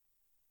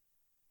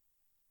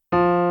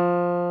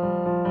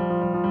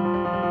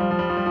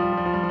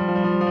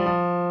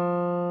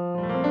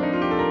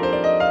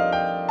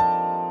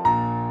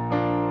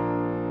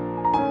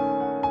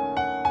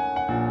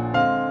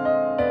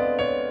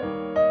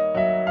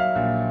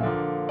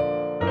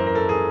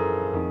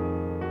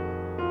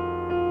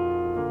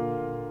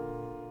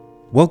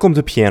Welcome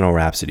to Piano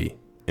Rhapsody,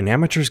 an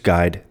amateur's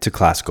guide to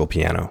classical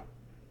piano.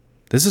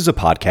 This is a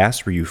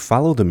podcast where you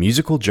follow the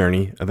musical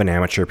journey of an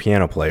amateur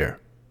piano player,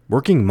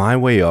 working my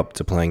way up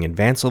to playing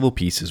advanced level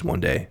pieces one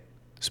day,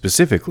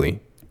 specifically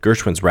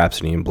Gershwin's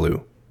Rhapsody in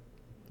Blue,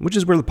 which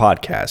is where the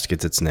podcast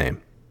gets its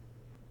name.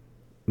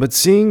 But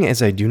seeing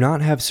as I do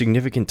not have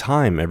significant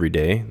time every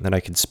day that I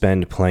could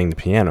spend playing the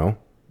piano,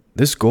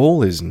 this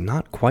goal is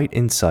not quite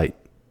in sight.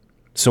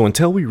 So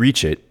until we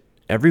reach it,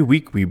 every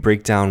week we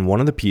break down one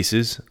of the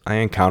pieces I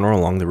encounter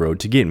along the road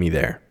to get me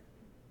there,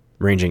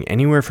 ranging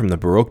anywhere from the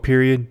Baroque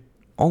period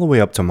all the way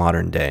up to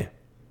modern day.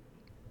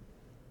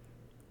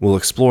 We'll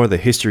explore the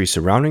history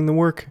surrounding the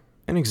work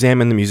and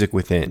examine the music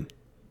within,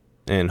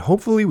 and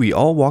hopefully we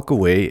all walk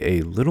away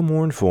a little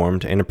more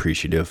informed and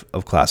appreciative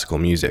of classical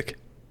music.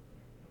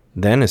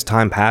 Then as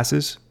time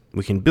passes,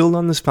 we can build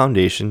on this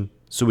foundation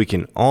so we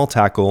can all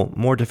tackle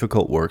more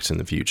difficult works in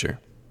the future.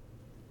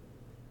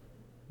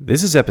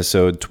 This is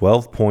episode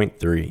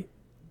 12.3,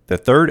 the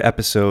third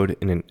episode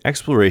in an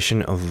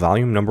exploration of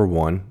volume number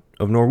 1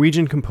 of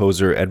Norwegian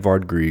composer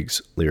Edvard Grieg's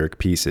lyric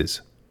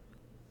pieces.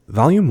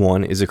 Volume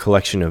 1 is a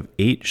collection of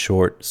 8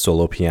 short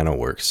solo piano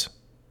works.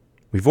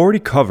 We've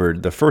already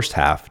covered the first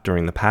half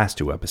during the past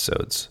 2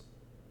 episodes,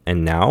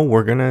 and now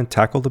we're going to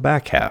tackle the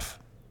back half.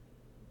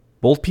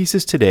 Both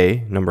pieces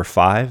today, number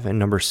 5 and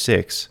number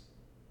 6,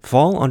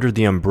 fall under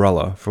the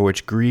umbrella for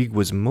which Grieg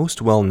was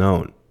most well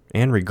known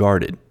and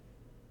regarded,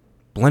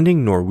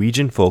 blending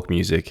Norwegian folk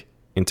music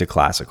into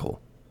classical.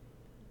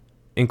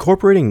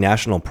 Incorporating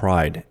national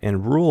pride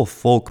and rural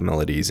folk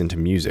melodies into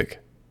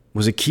music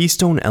was a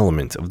keystone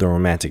element of the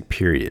Romantic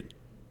period.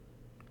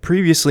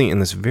 Previously in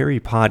this very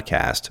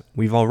podcast,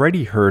 we've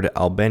already heard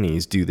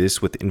Albéniz do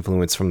this with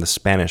influence from the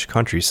Spanish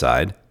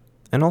countryside,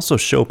 and also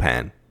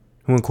Chopin,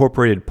 who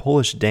incorporated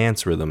Polish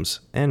dance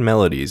rhythms and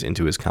melodies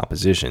into his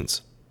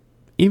compositions,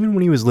 even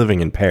when he was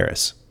living in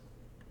Paris.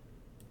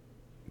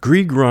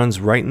 Grieg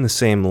runs right in the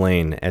same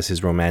lane as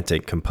his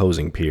Romantic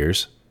composing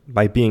peers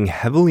by being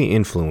heavily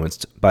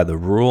influenced by the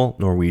rural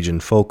Norwegian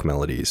folk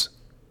melodies.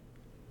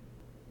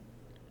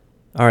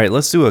 Alright,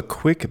 let's do a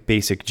quick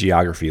basic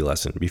geography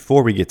lesson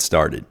before we get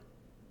started.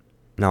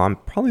 Now, I'm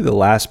probably the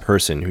last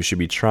person who should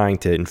be trying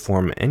to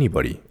inform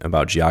anybody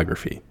about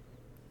geography,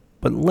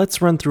 but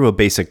let's run through a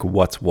basic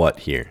what's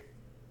what here.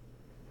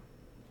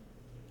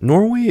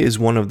 Norway is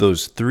one of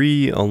those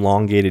 3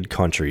 elongated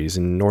countries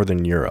in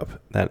Northern Europe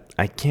that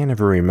I can't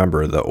ever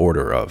remember the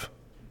order of.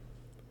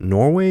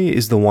 Norway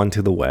is the one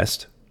to the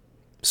west,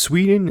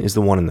 Sweden is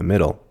the one in the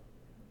middle,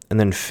 and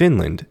then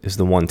Finland is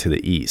the one to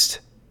the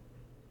east.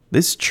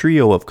 This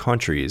trio of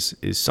countries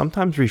is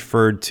sometimes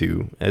referred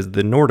to as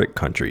the Nordic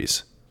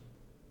countries,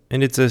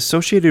 and it's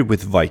associated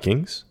with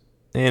Vikings,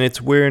 and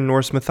it's where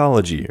Norse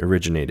mythology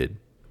originated.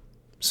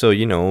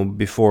 So,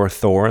 before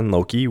Thor and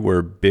Loki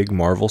were big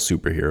Marvel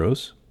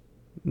superheroes,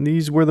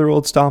 these were their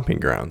old stomping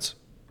grounds.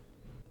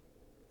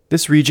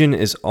 This region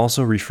is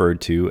also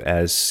referred to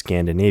as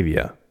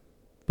Scandinavia,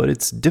 but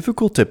it's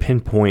difficult to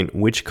pinpoint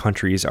which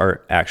countries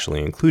are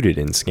actually included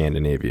in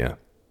Scandinavia.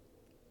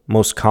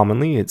 Most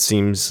commonly, it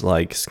seems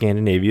like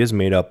Scandinavia is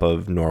made up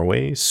of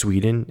Norway,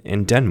 Sweden,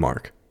 and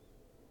Denmark.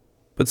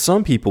 But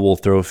some people will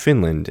throw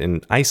Finland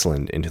and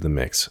Iceland into the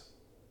mix.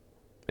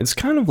 It's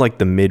kind of like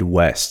the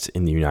Midwest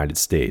in the United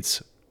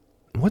States.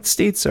 What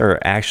states are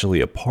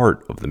actually a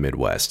part of the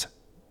Midwest?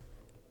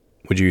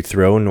 Would you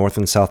throw North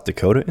and South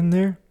Dakota in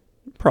there?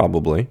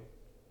 Probably.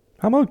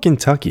 How about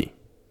Kentucky?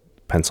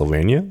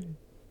 Pennsylvania?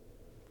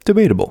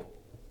 Debatable.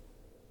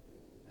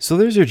 So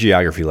there's your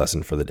geography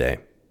lesson for the day.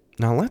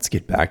 Now let's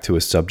get back to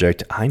a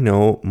subject I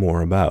know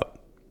more about.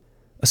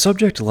 A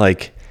subject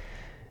like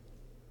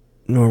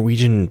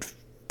Norwegian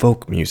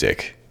folk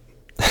music.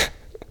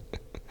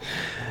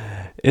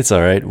 It's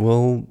alright,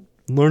 we'll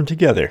learn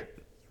together.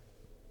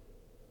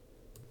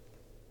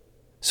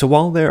 So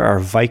while there are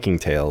Viking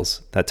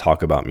tales that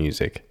talk about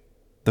music,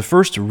 the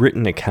first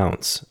written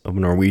accounts of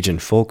Norwegian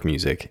folk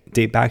music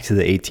date back to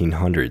the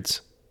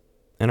 1800s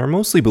and are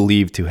mostly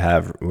believed to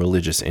have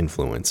religious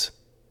influence.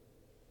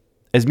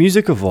 As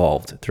music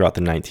evolved throughout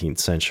the 19th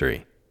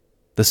century,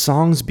 the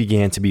songs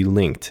began to be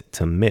linked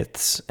to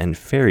myths and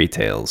fairy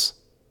tales,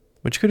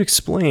 which could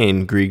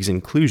explain Grieg's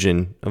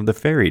inclusion of the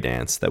fairy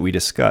dance that we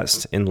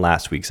discussed in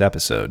last week's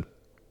episode.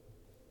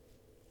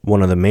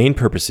 One of the main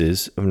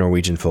purposes of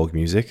Norwegian folk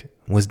music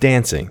was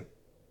dancing,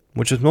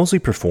 which was mostly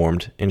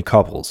performed in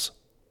couples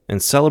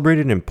and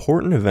celebrated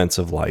important events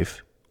of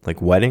life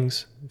like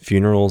weddings,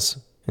 funerals,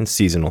 and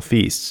seasonal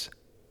feasts.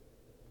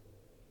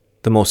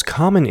 The most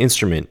common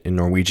instrument in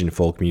Norwegian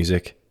folk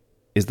music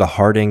is the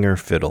Hardanger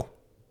fiddle,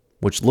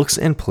 which looks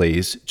and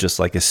plays just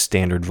like a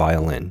standard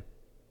violin,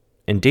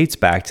 and dates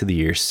back to the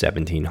year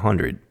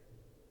 1700.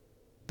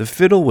 The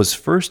fiddle was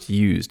first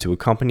used to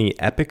accompany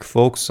epic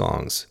folk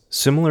songs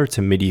similar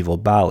to medieval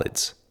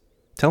ballads,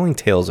 telling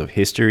tales of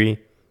history,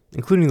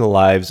 including the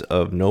lives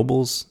of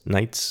nobles,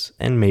 knights,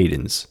 and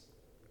maidens.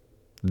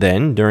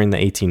 Then, during the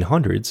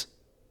 1800s,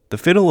 the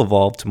fiddle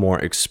evolved to more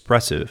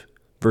expressive,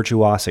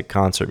 virtuosic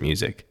concert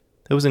music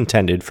that was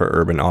intended for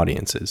urban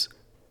audiences.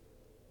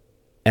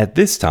 At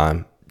this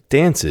time,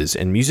 dances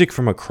and music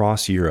from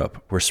across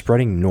Europe were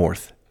spreading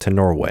north to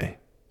Norway,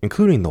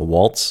 including the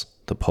waltz,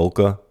 the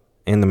polka,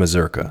 and the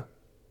mazurka.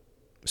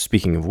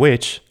 Speaking of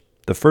which,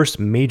 the first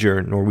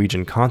major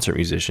Norwegian concert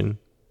musician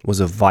was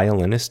a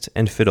violinist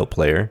and fiddle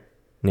player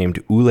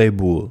named Ole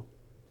Bull,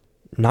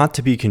 not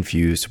to be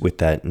confused with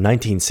that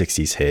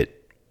 1960s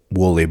hit,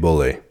 Wole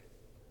Bolle.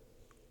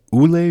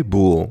 Ole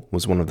Bull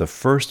was one of the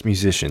first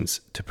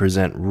musicians to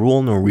present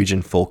rural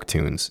Norwegian folk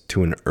tunes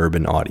to an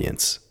urban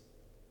audience.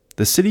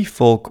 The city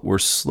folk were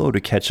slow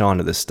to catch on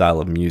to this style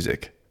of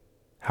music.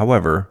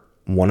 However,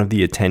 one of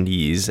the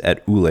attendees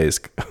at Ule's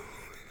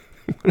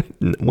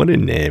what a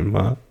name,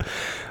 huh?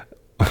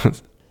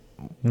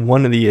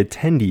 One of the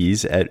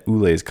attendees at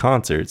Ule's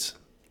concerts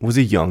was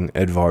a young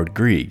Edvard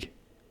Grieg,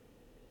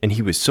 and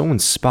he was so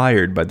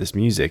inspired by this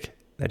music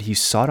that he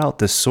sought out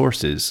the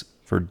sources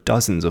for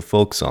dozens of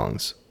folk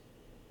songs.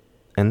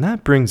 And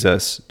that brings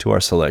us to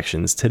our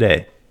selections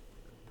today.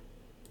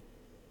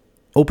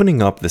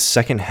 Opening up the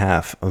second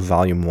half of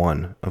Volume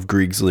 1 of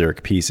Grieg's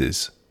lyric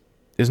pieces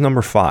is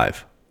number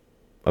 5,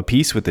 a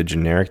piece with the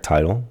generic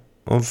title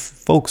of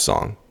Folk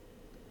Song.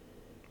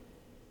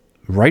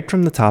 Right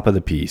from the top of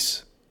the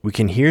piece, we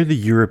can hear the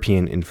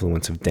European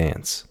influence of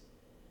dance.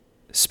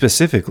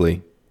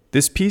 Specifically,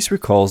 this piece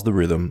recalls the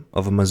rhythm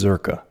of a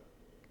mazurka,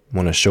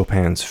 one of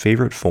Chopin's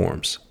favorite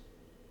forms.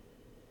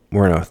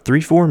 We're in a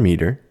 3/4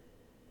 meter,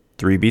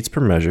 3 beats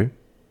per measure,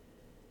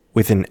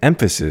 with an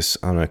emphasis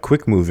on a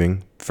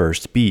quick-moving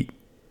first beat.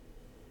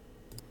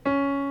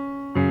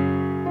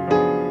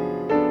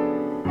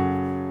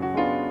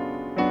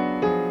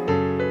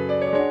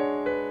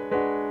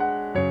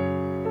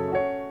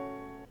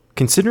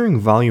 Considering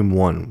Volume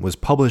 1 was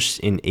published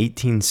in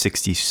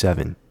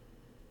 1867,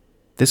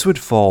 this would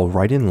fall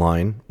right in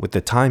line with the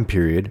time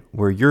period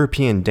where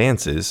European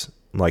dances,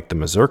 like the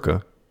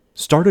mazurka,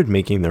 started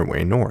making their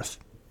way north.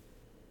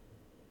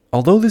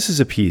 Although this is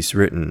a piece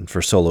written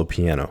for solo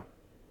piano,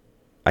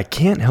 I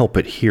can't help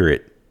but hear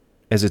it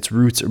as its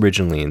roots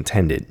originally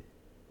intended,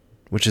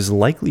 which is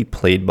likely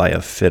played by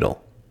a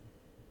fiddle.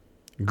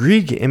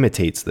 Grieg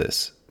imitates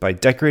this by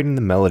decorating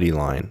the melody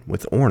line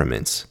with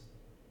ornaments,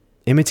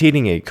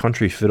 imitating a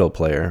country fiddle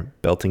player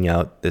belting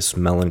out this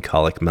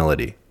melancholic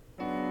melody.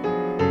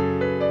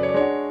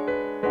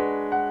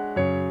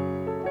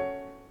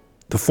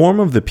 The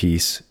form of the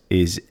piece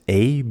is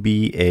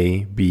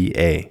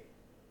A-B-A-B-A.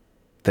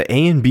 The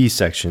A and B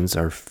sections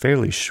are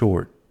fairly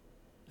short,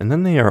 and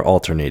then they are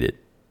alternated.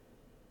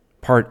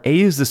 Part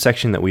A is the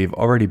section that we have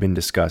already been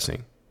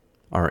discussing,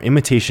 our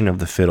imitation of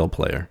the fiddle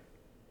player.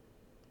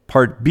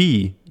 Part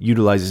B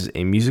utilizes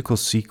a musical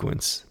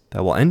sequence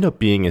that will end up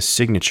being a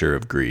signature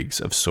of Grieg's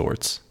of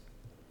sorts.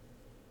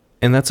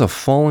 And that's a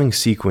falling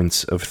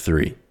sequence of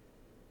 3.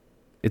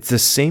 It's the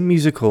same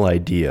musical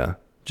idea,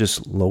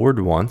 just lowered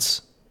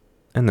once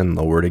and then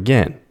lowered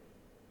again.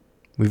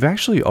 We've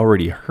actually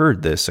already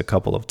heard this a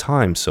couple of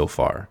times so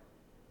far.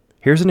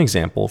 Here's an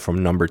example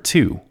from number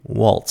 2,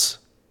 Waltz.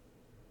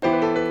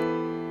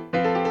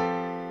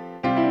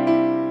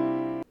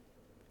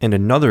 And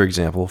another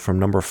example from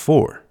number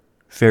 4,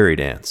 Fairy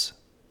Dance.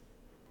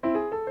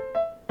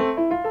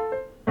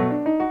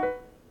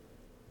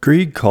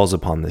 Grieg calls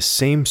upon the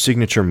same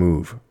signature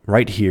move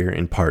right here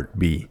in Part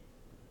B.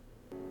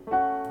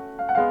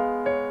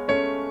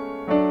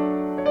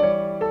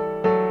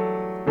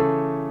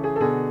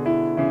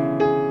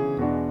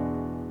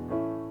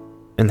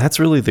 And that's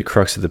really the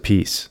crux of the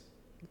piece.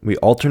 We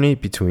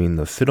alternate between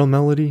the fiddle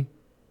melody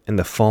and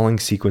the falling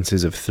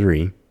sequences of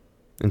 3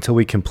 until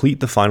we complete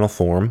the final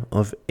form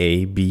of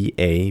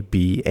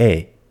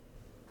A-B-A-B-A.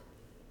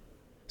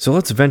 So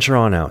let's venture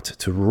on out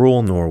to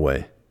rural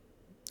Norway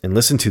and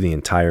listen to the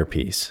entire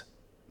piece.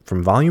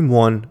 From Volume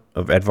 1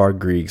 of Edvard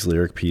Grieg's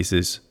lyric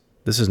pieces,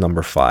 this is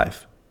number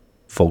 5,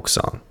 Folk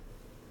Song.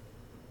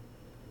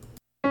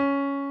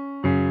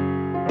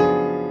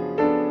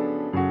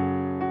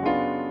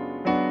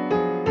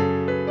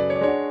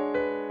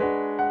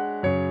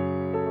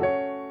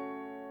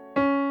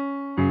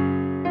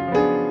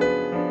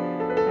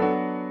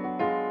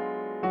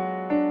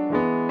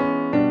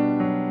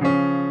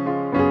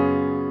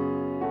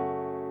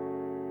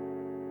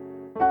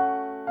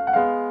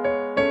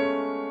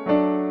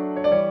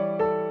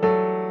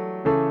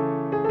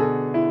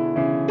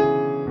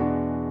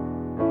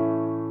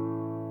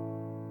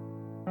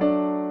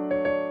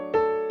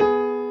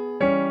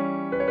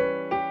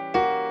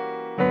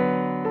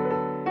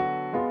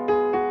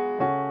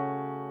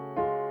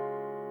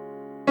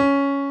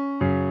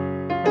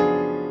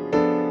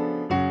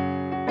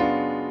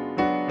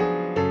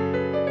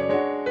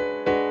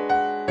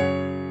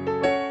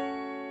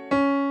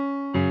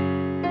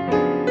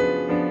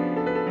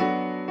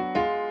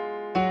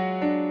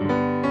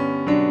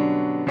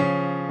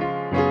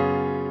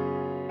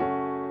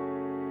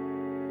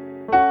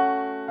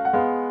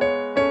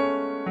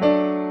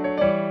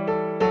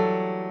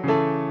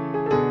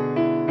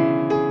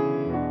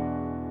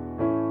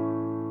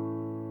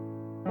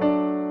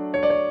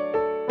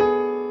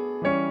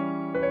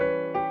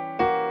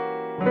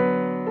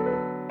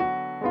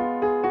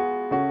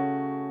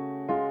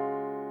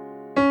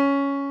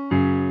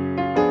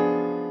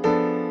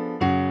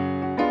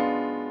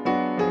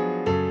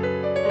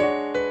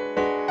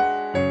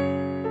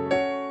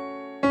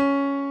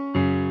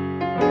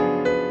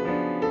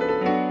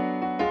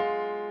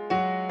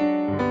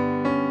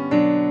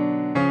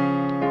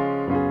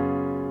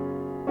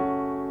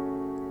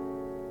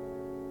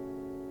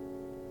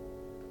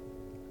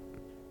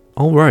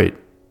 All right,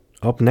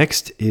 up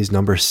next is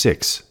number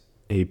 6,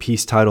 a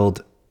piece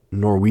titled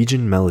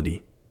Norwegian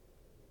Melody.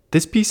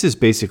 This piece is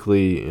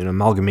basically an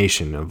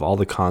amalgamation of all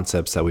the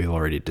concepts that we've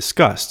already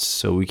discussed,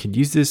 so we could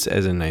use this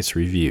as a nice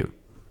review.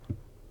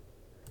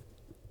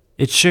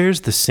 It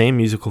shares the same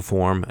musical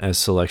form as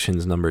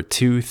selections number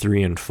 2,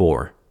 3, and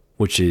 4,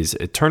 which is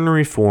a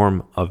ternary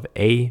form of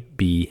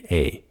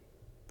A-B-A,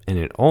 and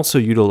it also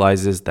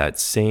utilizes that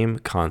same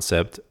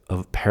concept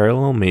of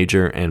parallel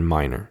major and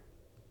minor.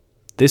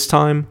 This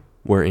time,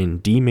 we're in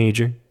D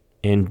major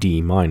and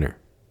D minor.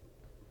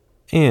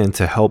 And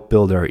to help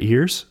build our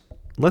ears,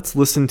 let's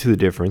listen to the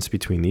difference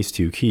between these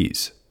two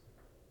keys.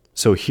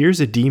 So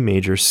here's a D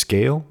major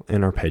scale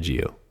and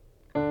arpeggio.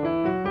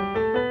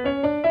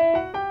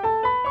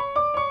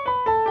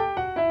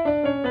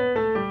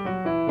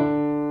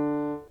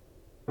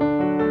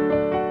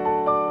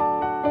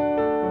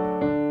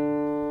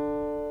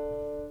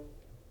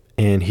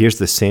 And here's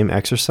the same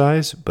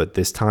exercise, but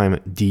this time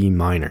D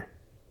minor.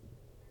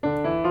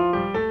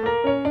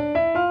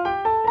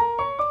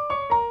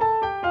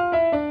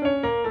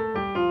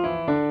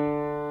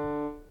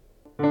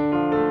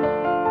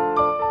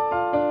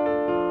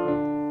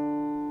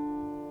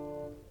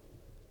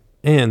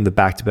 And the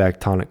back-to-back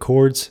tonic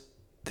chords,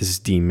 this is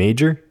D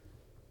major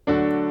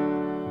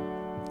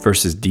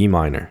versus D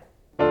minor.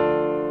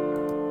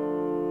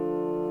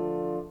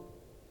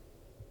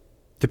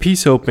 The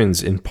piece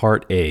opens in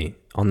part A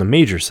on the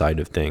major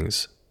side of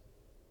things,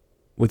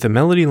 with a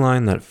melody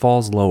line that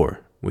falls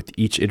lower with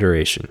each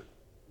iteration.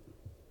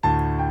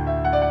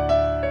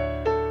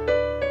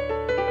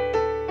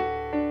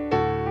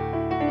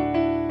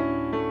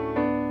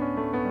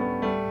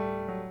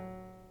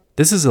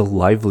 This is a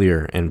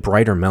livelier and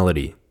brighter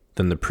melody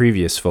than the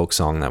previous folk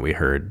song that we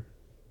heard,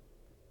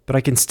 but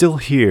I can still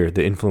hear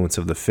the influence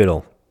of the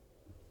fiddle.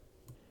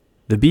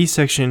 The B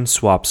section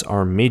swaps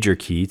our major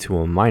key to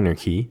a minor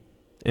key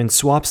and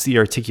swaps the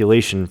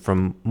articulation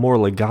from more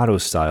legato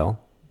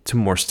style to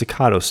more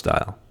staccato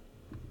style.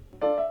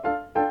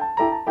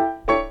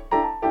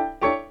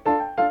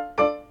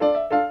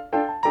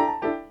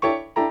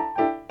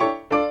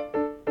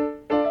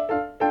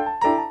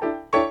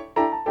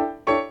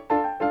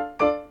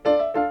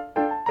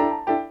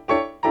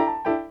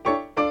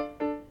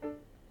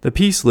 The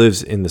piece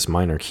lives in this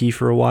minor key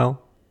for a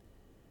while,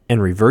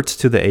 and reverts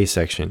to the A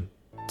section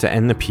to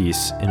end the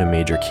piece in a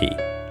major key.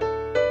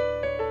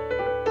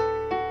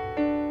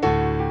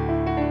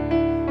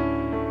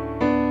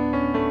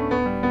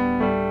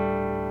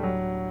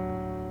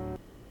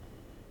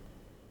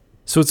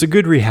 So it's a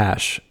good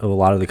rehash of a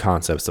lot of the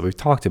concepts that we've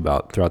talked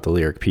about throughout the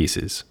lyric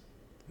pieces.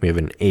 We have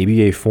an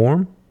ABA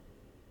form,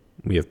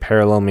 we have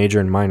parallel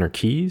major and minor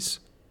keys,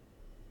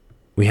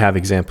 we have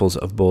examples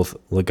of both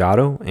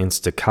legato and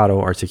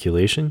staccato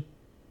articulation,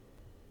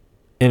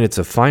 and it's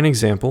a fine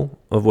example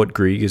of what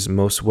Grieg is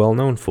most well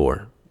known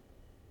for,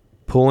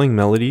 pulling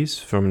melodies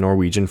from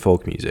Norwegian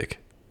folk music.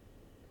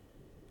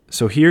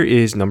 So here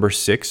is number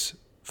 6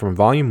 from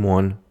volume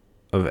 1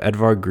 of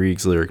Edvard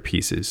Grieg's lyric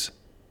pieces,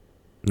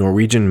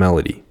 Norwegian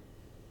Melody.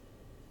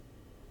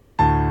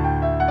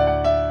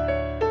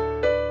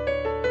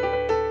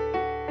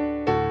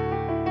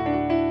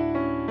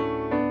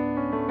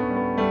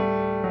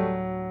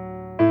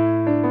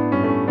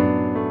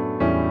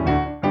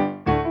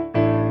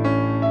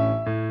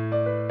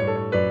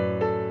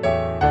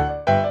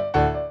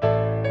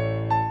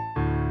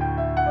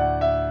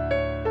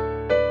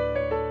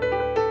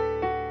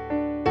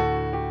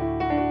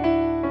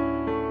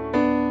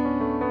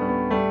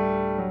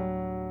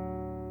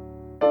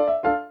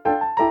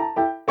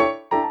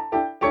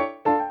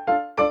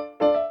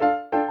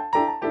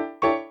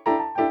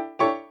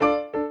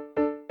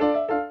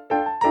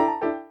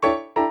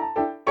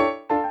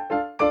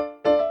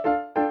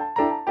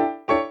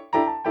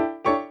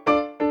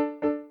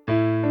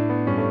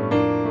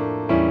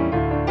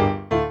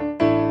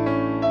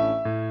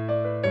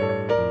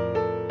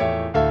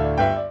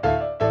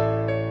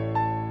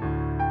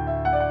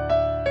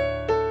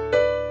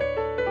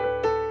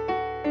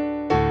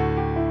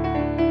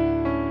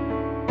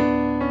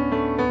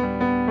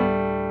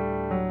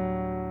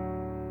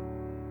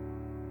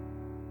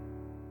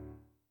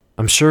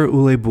 I'm sure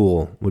Ole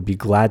Bull would be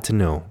glad to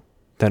know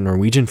that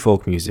Norwegian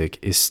folk music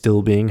is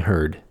still being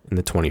heard in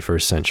the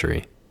 21st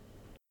century.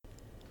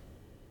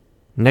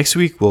 Next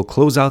week, we'll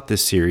close out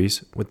this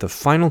series with the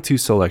final 2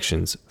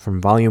 selections from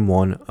Volume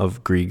 1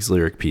 of Grieg's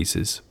lyric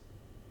pieces.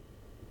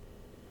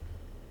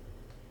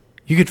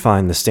 You could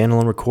find the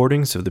standalone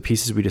recordings of the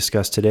pieces we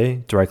discussed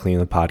today directly in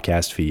the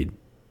podcast feed.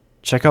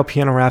 Check out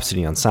Piano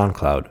Rhapsody on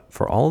SoundCloud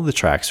for all of the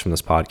tracks from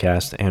this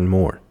podcast and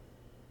more.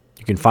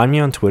 You can find me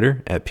on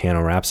Twitter at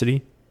Piano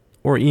Rhapsody,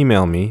 or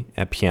email me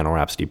at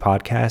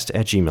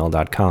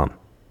pianorhapsodypodcast@gmail.com.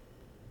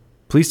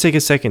 Please take a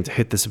second to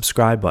hit the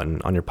subscribe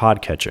button on your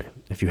podcatcher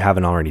if you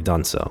haven't already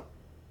done so.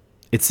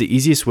 It's the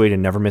easiest way to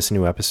never miss a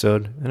new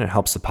episode, and it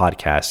helps the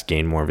podcast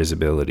gain more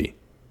visibility.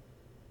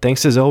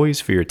 Thanks as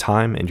always for your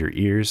time and your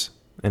ears,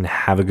 and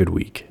have a good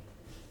week.